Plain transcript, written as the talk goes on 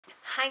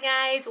Hi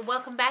guys,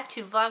 welcome back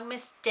to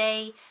Vlogmas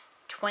Day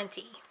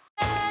 20.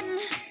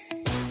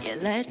 Yeah,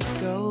 let's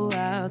go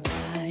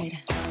outside.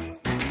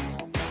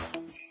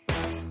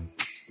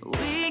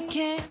 We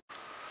can.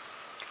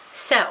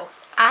 So,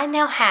 I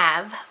now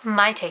have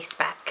my taste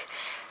back.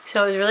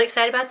 So I was really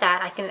excited about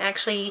that. I can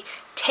actually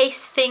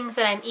taste things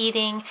that I'm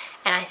eating,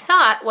 and I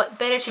thought what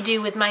better to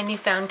do with my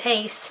newfound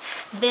taste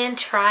than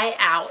try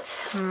out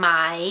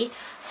my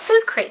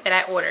food crate that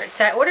I ordered.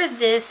 So I ordered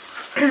this,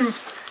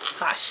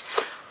 gosh,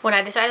 when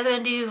I decided I was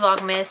going to do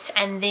Vlogmas,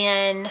 and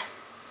then,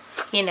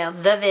 you know,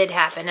 the vid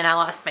happened and I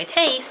lost my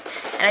taste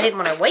and I didn't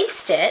want to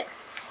waste it,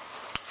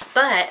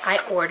 but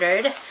I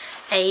ordered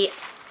a,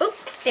 oh,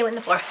 they went in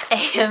the floor,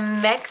 a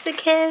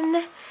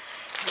Mexican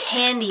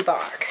candy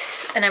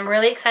box, and I'm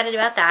really excited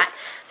about that.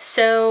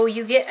 So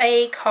you get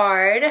a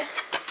card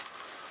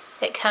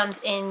that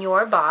comes in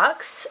your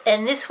box,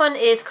 and this one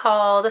is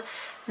called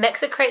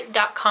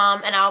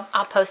Mexicrate.com, and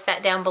I'll post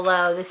that down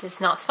below. This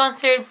is not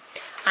sponsored.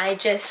 I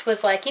just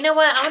was like, you know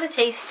what, I want to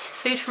taste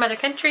food from other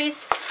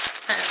countries,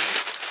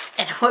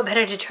 and what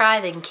better to try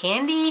than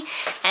candy,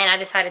 and I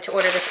decided to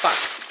order this box.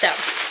 So,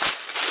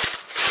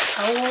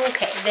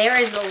 okay, there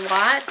is a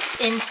lot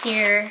in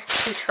here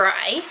to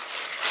try,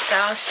 so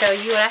I'll show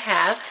you what I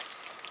have.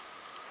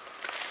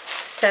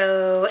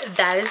 So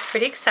that is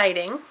pretty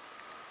exciting.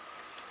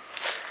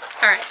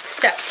 Alright,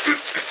 so,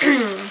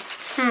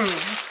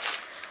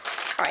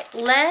 alright,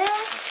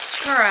 let's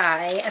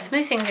try. Some of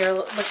these things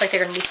look like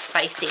they're going to be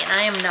spicy, and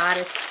I am not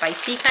a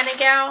spicy kind of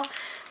gal,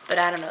 but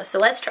I don't know. So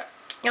let's try.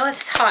 Oh,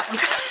 it's hot. I'm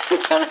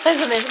trying to find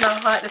something that's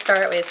not hot to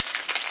start with.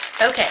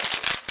 Okay.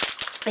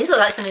 These look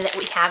like something that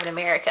we have in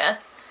America.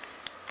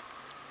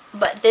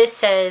 But this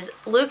says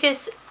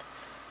Lucas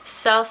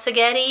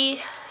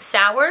Salsagetti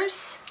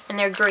Sours, and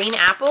they're green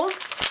apple.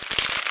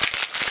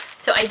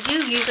 So I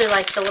do usually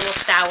like the little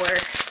sour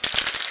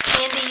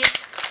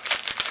candies.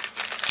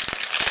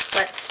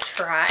 Let's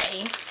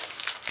try.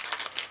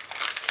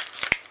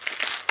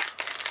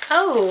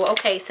 Oh,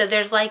 okay, so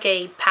there's like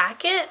a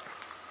packet,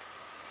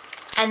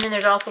 and then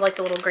there's also like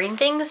the little green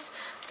things.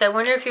 So I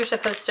wonder if you're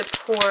supposed to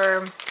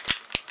pour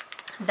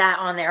that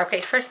on there.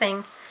 Okay, first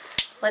thing,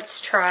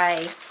 let's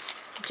try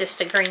just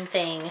a green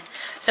thing.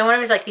 So I wonder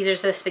if it's like these are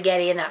the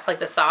spaghetti and that's like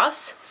the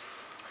sauce.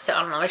 So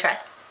I don't know, let me try.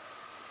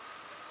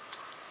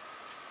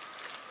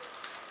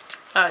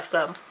 Oh, it's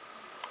good.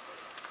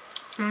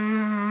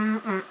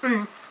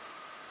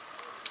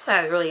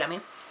 That is really yummy.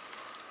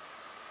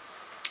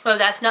 Oh,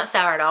 that's not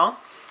sour at all.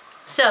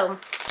 So,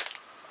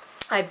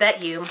 I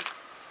bet you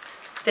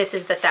this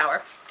is the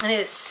sour. And it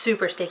is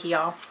super sticky,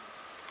 y'all.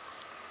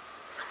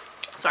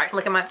 Sorry,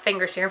 look at my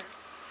fingers here.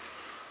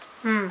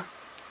 I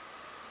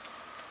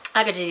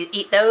could just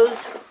eat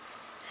those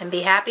and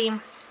be happy.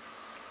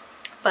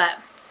 But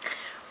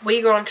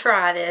we're going to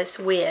try this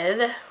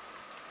with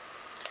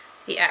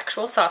the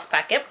actual sauce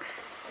packet.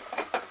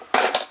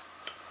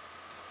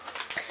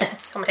 So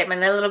I'm going to take my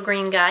little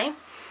green guy.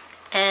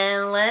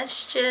 And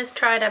let's just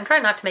try it. I'm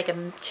trying not to make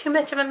too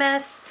much of a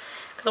mess,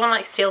 because I want to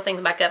like seal things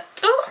back up.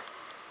 Oh!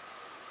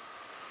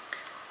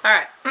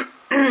 Alright.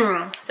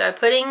 So I'm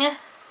putting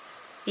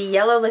the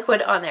yellow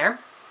liquid on there.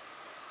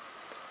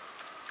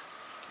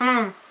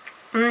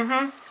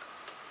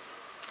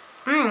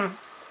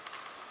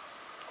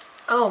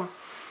 Oh,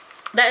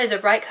 that is a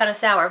right kind of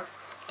sour.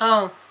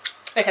 Oh,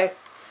 okay.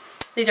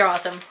 These are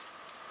awesome.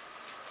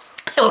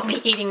 I will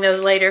be eating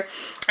those later.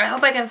 I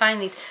hope I can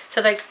find these. So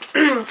like,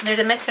 there's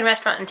a Mexican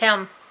restaurant in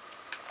town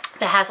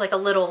that has like a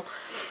little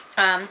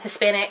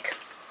Hispanic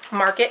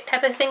market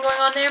type of thing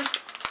going on there.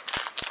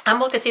 I'm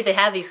looking to see if they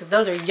have these, because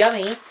those are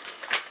yummy.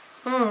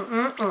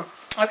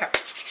 Okay,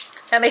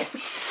 that makes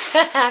me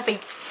happy.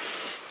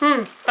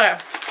 Okay.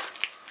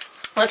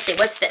 Let's see,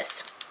 what's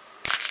this?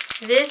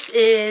 This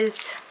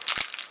is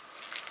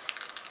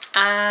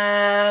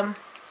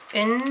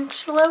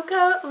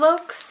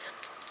Inchlocos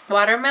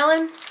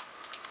watermelon.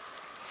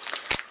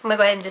 I'm going to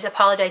go ahead and just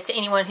apologize to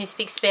anyone who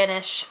speaks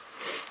Spanish.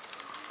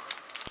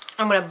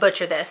 I'm going to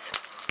butcher this.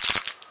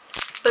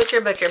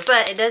 Butcher. But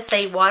it does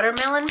say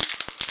watermelon.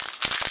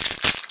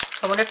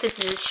 I wonder if this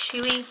is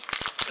chewy.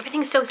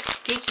 Everything's so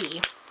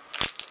sticky.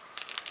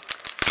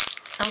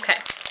 Okay.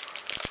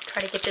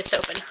 Try to get this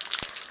open,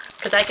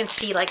 because I can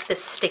see like the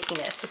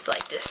stickiness. It's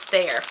like just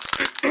there.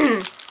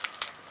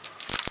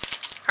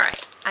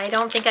 Alright. I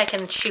don't think I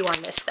can chew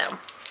on this though.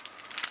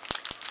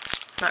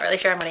 I'm not really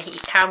sure how I'm going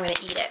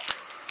to eat it.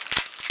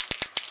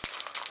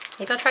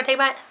 Maybe I'll try to take a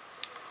bite.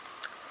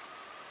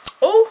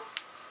 Oh!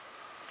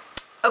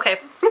 Okay.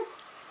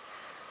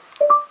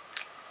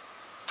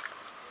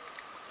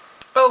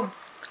 Oh.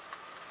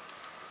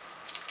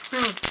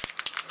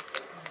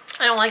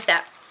 I don't like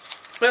that.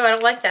 No, I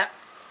don't like that.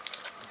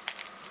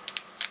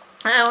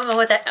 I don't know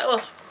what that...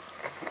 Oh.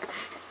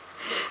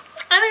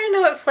 I don't even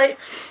know what flavor...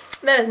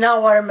 That is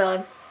not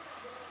watermelon.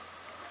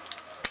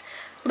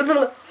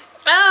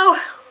 Oh!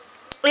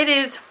 It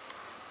is...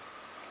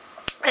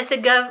 It's a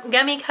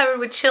gummy covered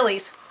with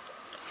chilies.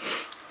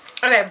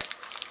 Okay.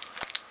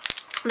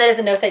 That is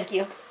a no thank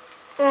you.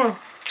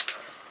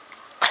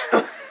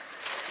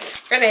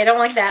 Okay, I don't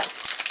like that.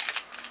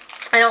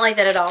 I don't like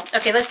that at all.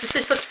 Okay, this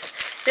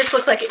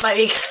looks like it might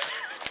be good.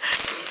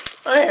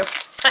 Okay,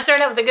 I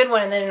started out with a good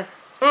one and then,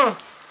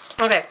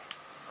 okay.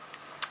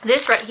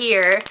 This right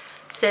here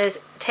says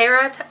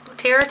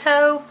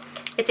Tarato.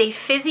 It's a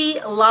fizzy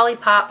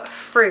lollipop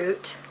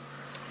fruit.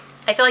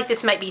 I feel like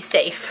this might be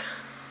safe.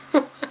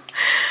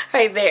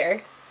 Right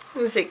there.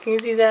 Let's see, can you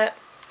see that?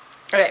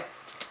 Okay.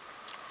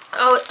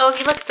 Oh,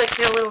 he looks like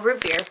a little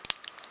root beer.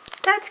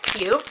 That's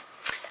cute.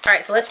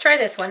 Alright, so let's try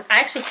this one. I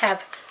actually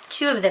have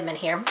 2 of them in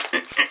here.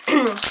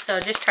 So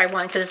just try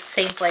one because it's the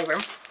same flavor.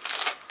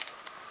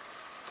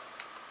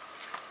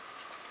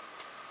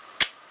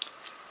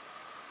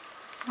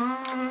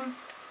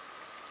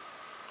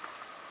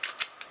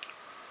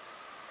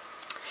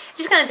 It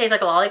just kind of tastes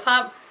like a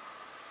lollipop.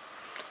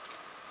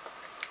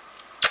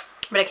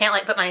 But I can't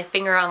like put my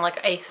finger on like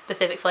a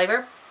specific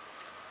flavor.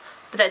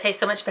 But that tastes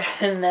so much better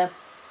than the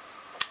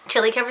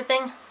chili covered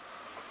thing.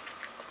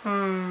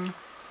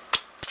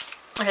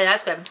 Okay,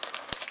 that's good.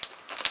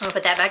 I'm gonna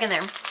put that back in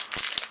there.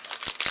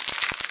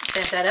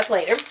 Finish that up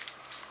later.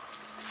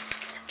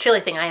 Chili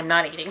thing I am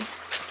not eating.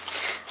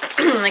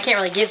 I can't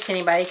really give to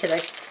anybody because I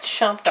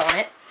chomped on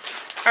it.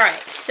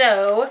 Alright,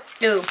 so,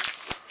 ooh,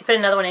 I put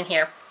another one in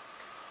here.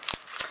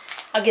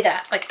 I'll give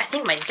that, like, I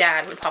think my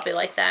dad would probably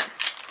like that.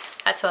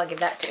 That's who I'll give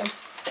that to.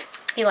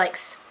 He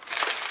likes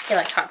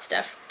hot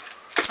stuff.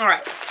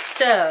 Alright,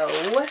 so,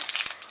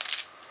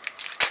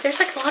 there's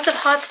like lots of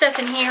hot stuff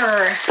in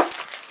here.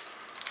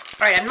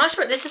 Alright, I'm not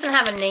sure, this doesn't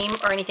have a name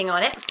or anything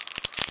on it.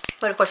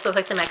 But of course it looks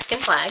like the Mexican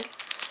flag.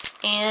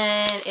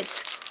 And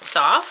it's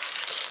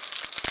soft.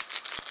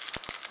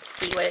 Let's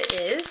see what it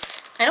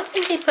is. I don't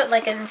think they put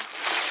like an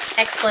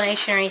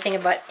explanation or anything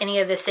about any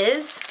of this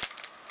is.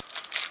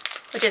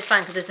 Which is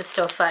fine because this is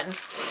still fun.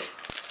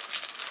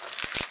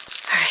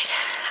 Alright,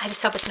 I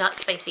just hope it's not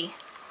spicy.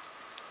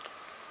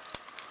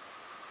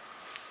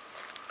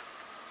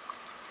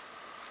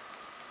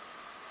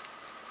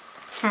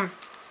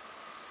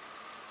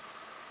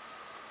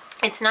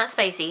 It's not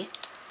spicy.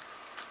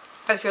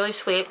 It's really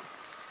sweet,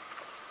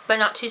 but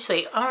not too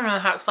sweet. I don't know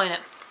how to explain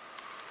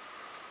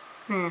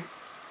it.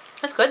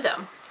 It's good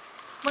though.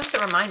 What does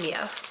it remind me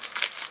of?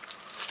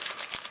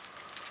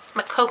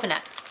 Like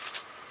coconut.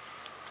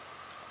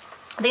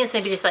 I think it's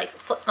maybe just like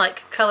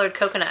colored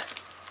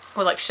coconut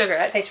with like sugar.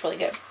 That tastes really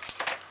good.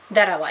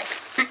 That I like.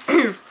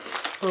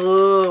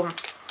 Ooh,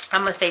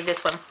 I'm gonna save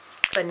this one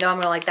because I know I'm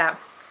gonna like that.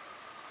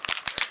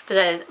 Because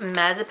that is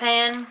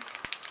marzipan.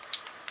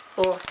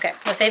 Oh, okay.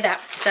 I'll save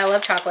that because I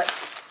love chocolate.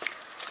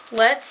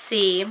 Let's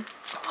see.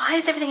 Why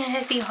does everything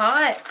have to be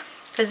hot?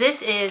 Because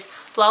this is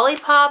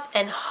lollipop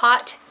and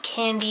hot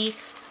candy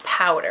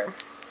powder.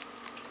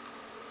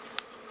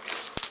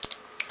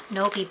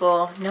 No,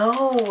 people.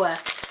 No.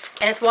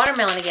 And it's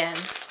watermelon again.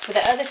 But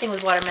the other thing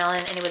was watermelon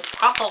and it was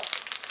awful.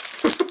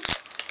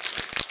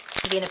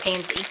 Being a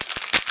pansy.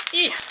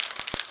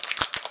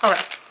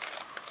 Alright.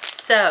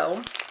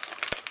 So,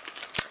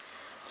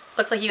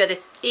 looks like you got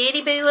this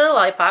itty bitty little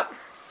lollipop.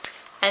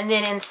 And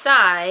then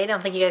inside, I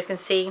don't think you guys can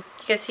see. You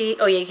guys see?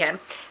 Oh yeah, you can.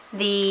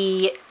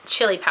 The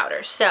chili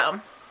powder. So,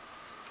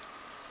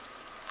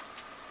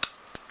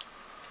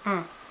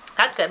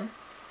 that's good.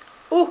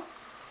 Ooh.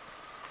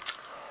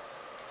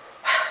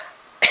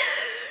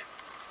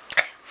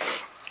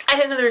 I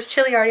didn't know there was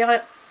chili already on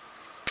it.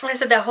 I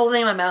just had that whole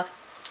thing in my mouth.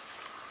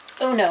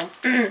 Oh no.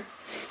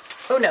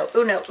 Oh no.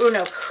 Oh no. Oh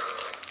no.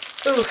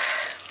 Ooh.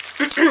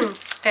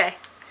 Okay.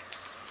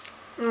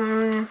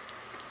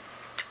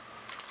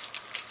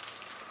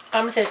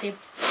 I'm a sissy.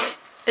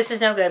 This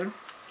is no good.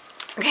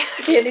 I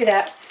can't do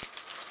that.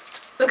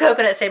 The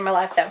coconut saved my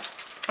life though.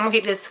 I'm gonna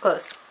keep this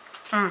close.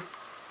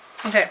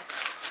 Okay.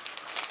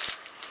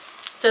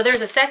 So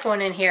there's a second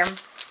one in here.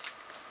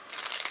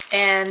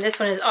 And this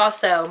one is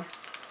also,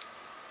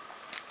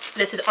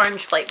 this is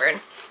orange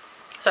flavored.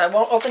 So I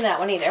won't open that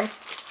one either.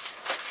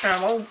 I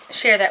will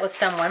share that with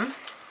someone.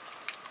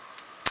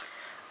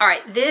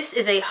 Alright, this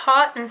is a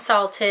hot and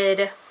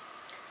salted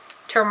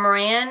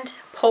tamarind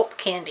pulp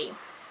candy.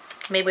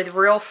 Made with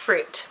real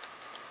fruit.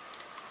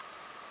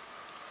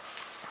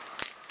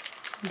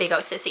 Big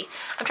old sissy.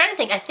 I'm trying to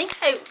think. I think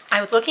I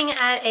was looking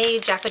at a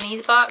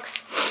Japanese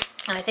box.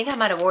 And I think I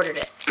might have ordered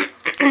it.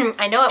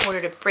 I know I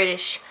ordered a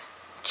British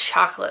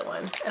chocolate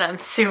one. And I'm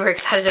super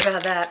excited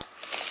about that.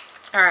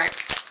 Alright.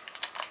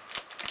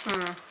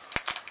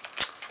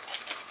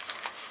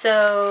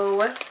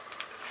 So, I'm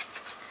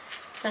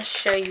going to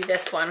show you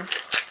this one.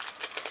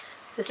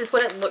 This is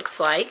what it looks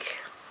like.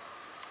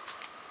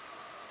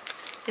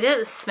 It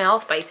doesn't smell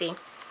spicy.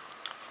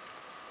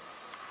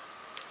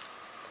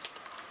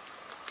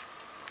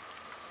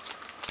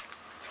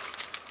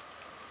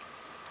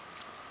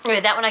 Okay,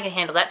 that one I can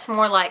handle. That's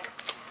more like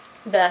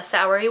the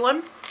soury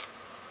one.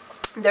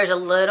 There's a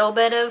little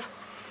bit of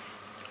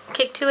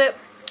kick to it,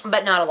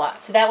 but not a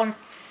lot. So that one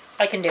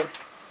I can do.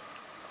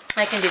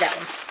 I can do that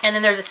one. And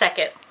then there's a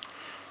second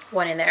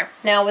one in there.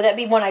 Now, would that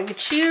be one I would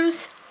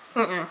choose?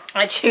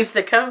 I choose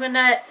the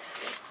coconut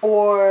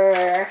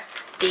or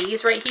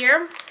these right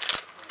here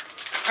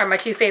are my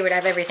two favorite. I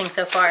have everything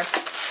so far.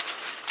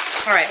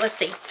 Alright, let's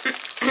see.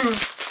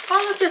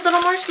 Oh, look, there's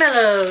little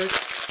marshmallows.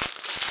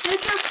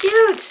 Look how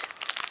cute.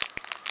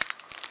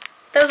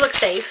 Those look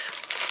safe.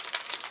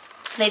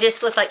 They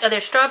just look like, oh,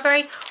 they're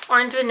strawberry,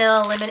 orange,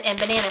 vanilla, lemon, and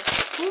banana.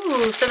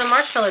 Ooh, so the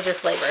marshmallows are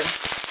flavored.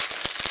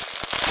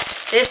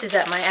 This is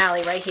up my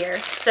alley right here.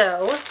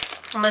 So,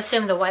 I'm going to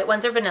assume the white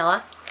ones are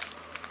vanilla.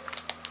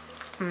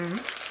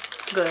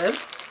 Good.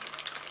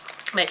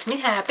 Makes me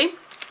happy.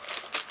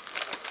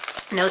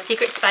 No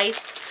secret spice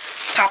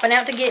popping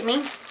out to get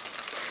me.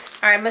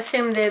 Alright, I'm going to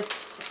assume the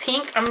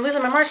pink, I'm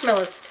losing my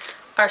marshmallows,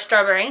 are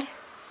strawberry.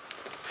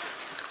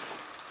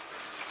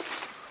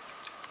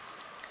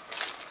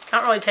 I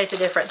don't really taste the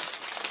difference.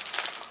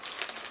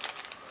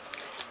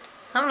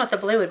 I don't know what the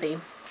blue would be.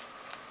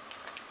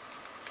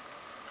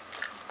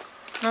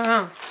 I don't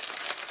know.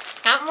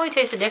 I don't really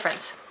taste the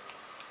difference.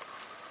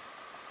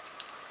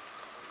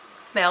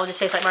 They all just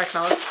taste like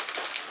marshmallows.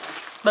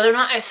 But they're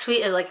not as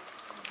sweet as like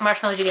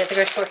marshmallows you get at the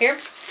grocery store here.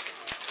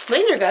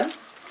 These are good.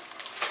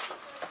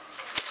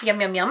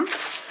 Yum, yum, yum.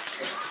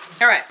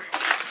 Alright.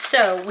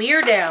 So we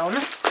are down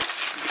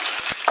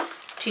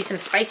to some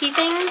spicy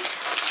things.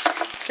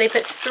 So they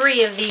put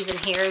 3 of these in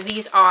here.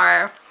 These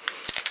are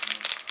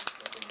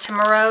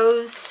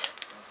Tamaros,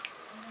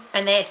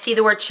 and they see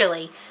the word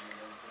chili.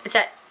 It's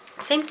that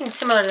same thing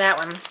similar to that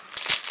one,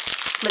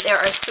 but there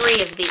are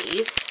 3 of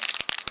these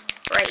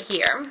right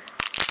here.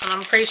 And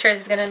I'm pretty sure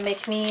this is going to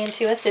make me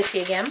into a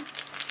sissy again.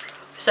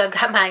 So I've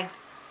got my,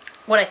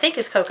 what I think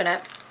is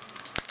coconut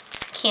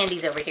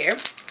candies over here.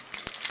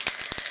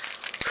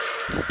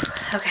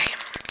 Okay.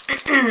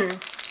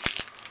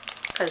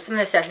 Because some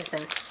of this stuff has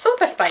been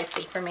super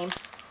spicy for me.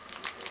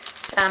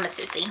 But I'm a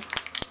sissy.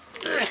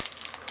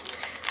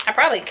 I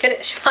probably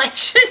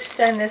should have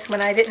done this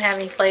when I didn't have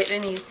any flavor,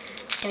 any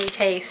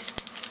taste.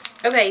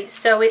 Okay,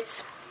 so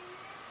it's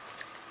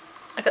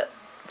like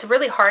it's a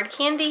really hard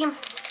candy,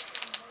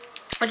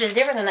 which is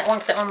different than that one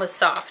because that one was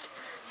soft.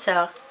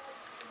 So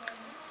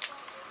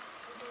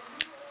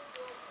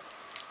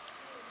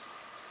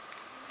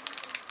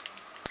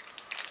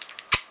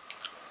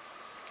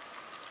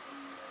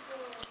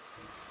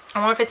I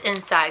wonder if it's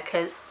inside,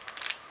 because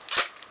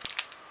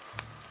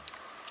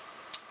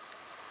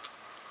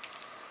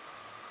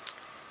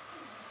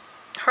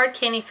hard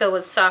candy filled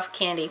with soft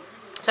candy.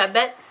 So I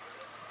bet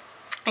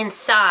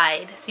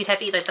inside, so you'd have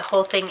to eat like the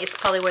whole thing, it's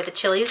probably where the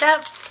chili is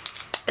at.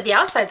 But the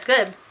outside's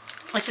good.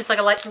 It's just like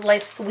a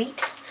light sweet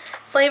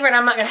flavor, and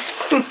I'm not going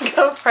to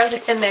go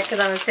further in there because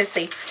I'm a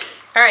sissy.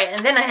 Alright,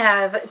 and then I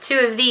have 2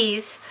 of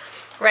these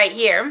right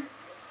here.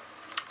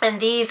 And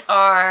these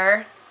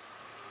are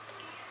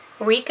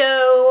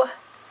Rico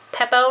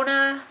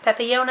Pepona,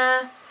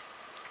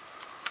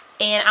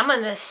 and I'm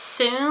going to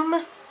assume,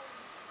 I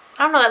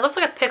don't know, that looks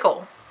like a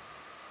pickle.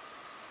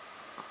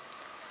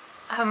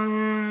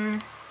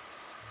 I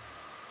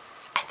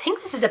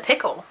think this is a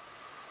pickle.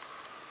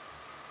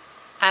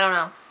 I don't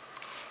know.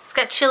 It's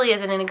got chili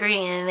as an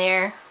ingredient in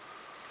there.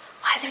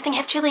 Why does everything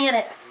have chili in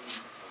it?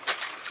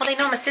 Well, they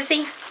know I'm a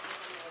sissy.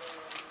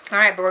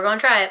 Alright, but we're going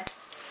to try it.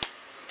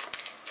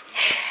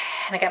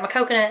 And I got my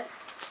coconut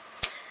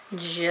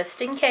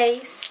just in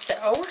case.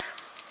 So,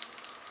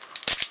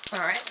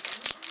 alright.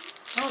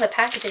 Oh, the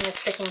packaging is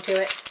sticking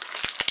to it.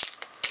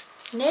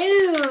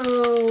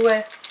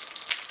 No!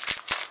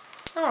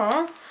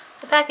 Oh,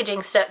 the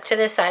packaging stuck to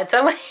this side, so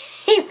I'm going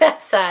to eat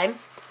that side.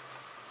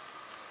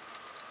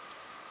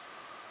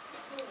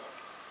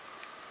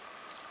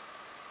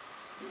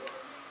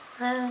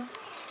 Oh,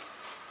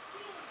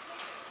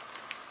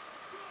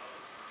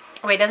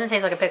 wait, it doesn't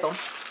taste like a pickle.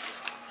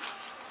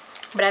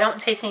 But I don't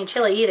taste any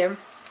chili either.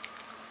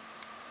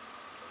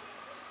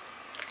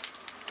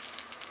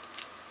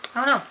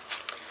 I don't know.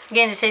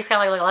 Again, it tastes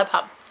kind of like a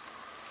lollipop.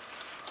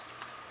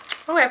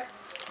 Okay,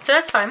 so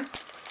that's fine.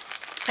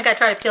 I gotta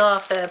try to peel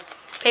off the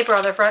paper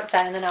on the front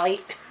side, and then I'll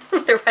eat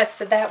the rest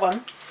of that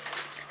one.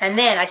 And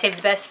then I saved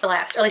the best for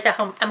last, or at least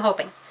I'm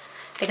hoping,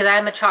 because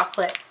I'm a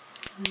chocolate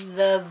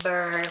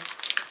lover.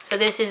 So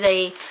this is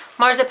a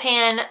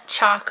marzipan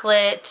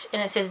chocolate,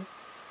 and it says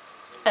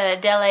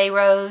Dele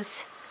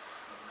Rose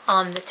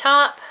on the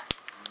top.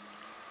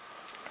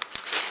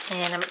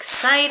 And I'm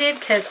excited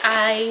because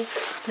I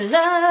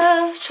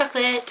love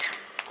chocolate.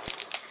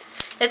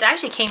 This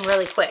actually came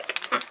really quick.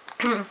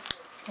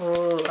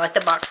 Ooh, like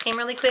the box came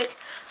really quick.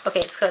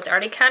 Okay, so it's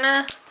already kind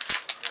of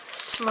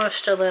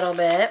smushed a little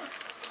bit.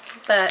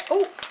 But,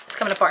 oh, it's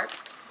coming apart.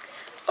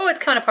 Oh, it's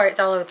coming apart. It's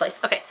all over the place.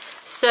 Okay,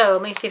 so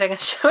let me see if I can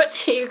show it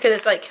to you, because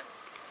it's like,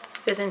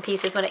 it was in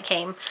pieces when it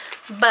came.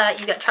 But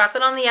you got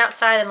chocolate on the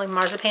outside and like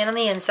marzipan on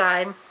the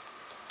inside.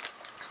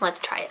 Let's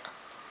try it.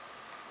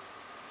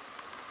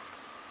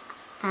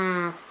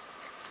 Mmm.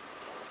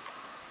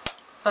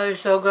 Oh, it's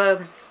so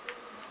good.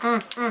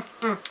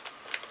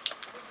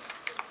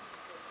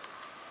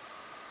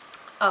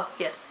 Oh,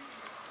 yes.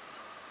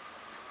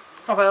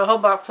 Okay, the whole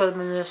box could have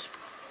been this.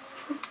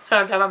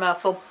 Sorry, I'm having my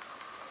mouth full.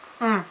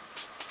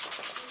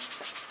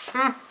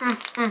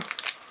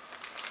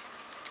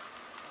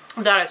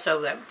 That is so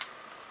good.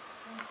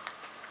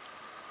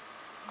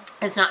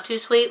 It's not too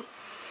sweet.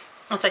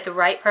 It's like the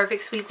right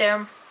perfect sweet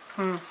there.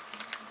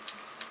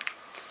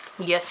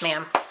 Yes,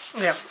 ma'am.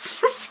 Yeah.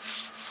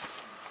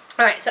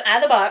 Alright, so out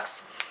of the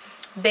box,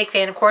 big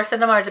fan, of course, of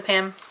the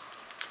marzipan,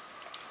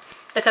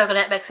 the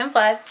coconut Mexican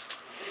flag.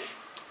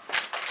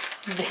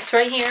 This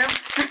right here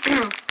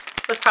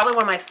was probably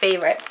one of my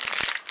favorites.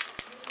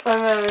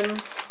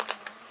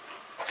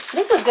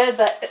 This was good,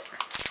 but it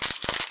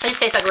just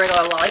tastes like a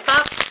regular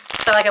lollipop.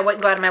 So like I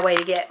wouldn't go out of my way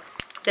to get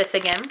this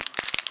again.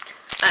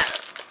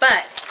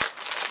 But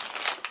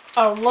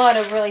a lot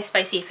of really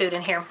spicy food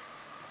in here.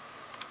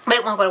 But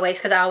it won't go to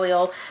waste because I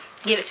will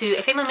give it to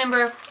a family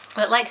member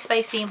that likes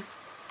spicy.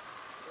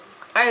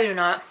 I do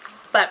not.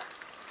 But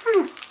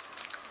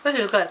this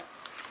is good.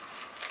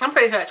 I'm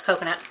pretty sure it's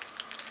coconut.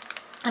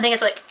 I think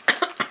it's like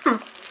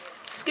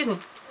excuse me,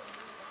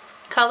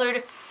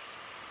 colored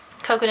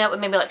coconut with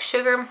maybe like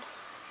sugar.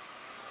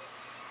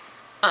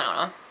 I don't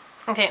know.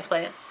 I can't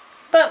explain it.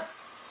 But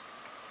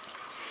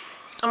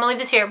I'm gonna leave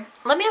this here.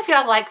 Let me know if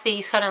y'all like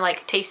these kind of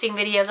like tasting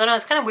videos. I know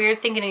it's kind of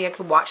weird thinking you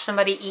could watch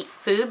somebody eat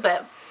food,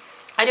 but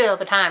I do it all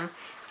the time.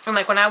 And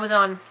like when I was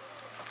on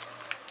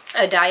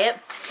a diet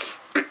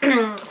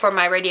for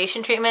my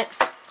radiation treatment,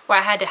 where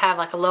I had to have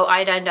like a low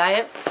iodine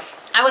diet,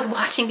 I was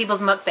watching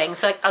people's mukbangs.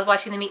 So like I was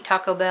watching them eat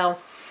Taco Bell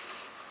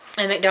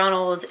and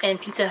McDonald's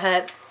and Pizza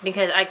Hut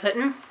because I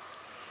couldn't.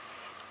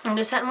 I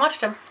just sat and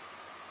watched them.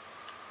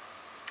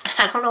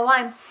 I don't know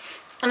why.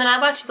 And then I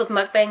watch people's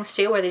mukbangs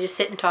too, where they just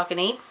sit and talk and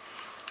eat.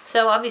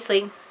 So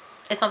obviously,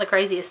 it's not the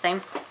craziest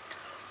thing.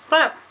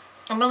 But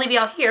I'm going to leave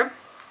y'all here.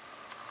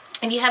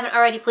 If you haven't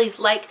already, please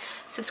like,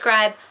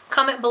 subscribe,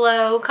 comment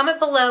below. Comment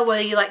below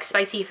whether you like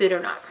spicy food or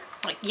not.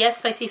 Like, yes,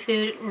 spicy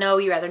food. No,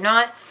 you rather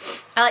not.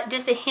 I like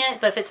just a hint,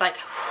 but if it's like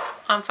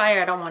on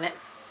fire, I don't want it.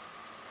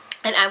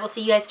 And I will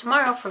see you guys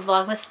tomorrow for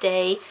Vlogmas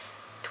Day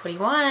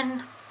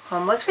 21.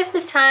 Almost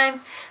Christmas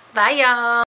time. Bye, y'all.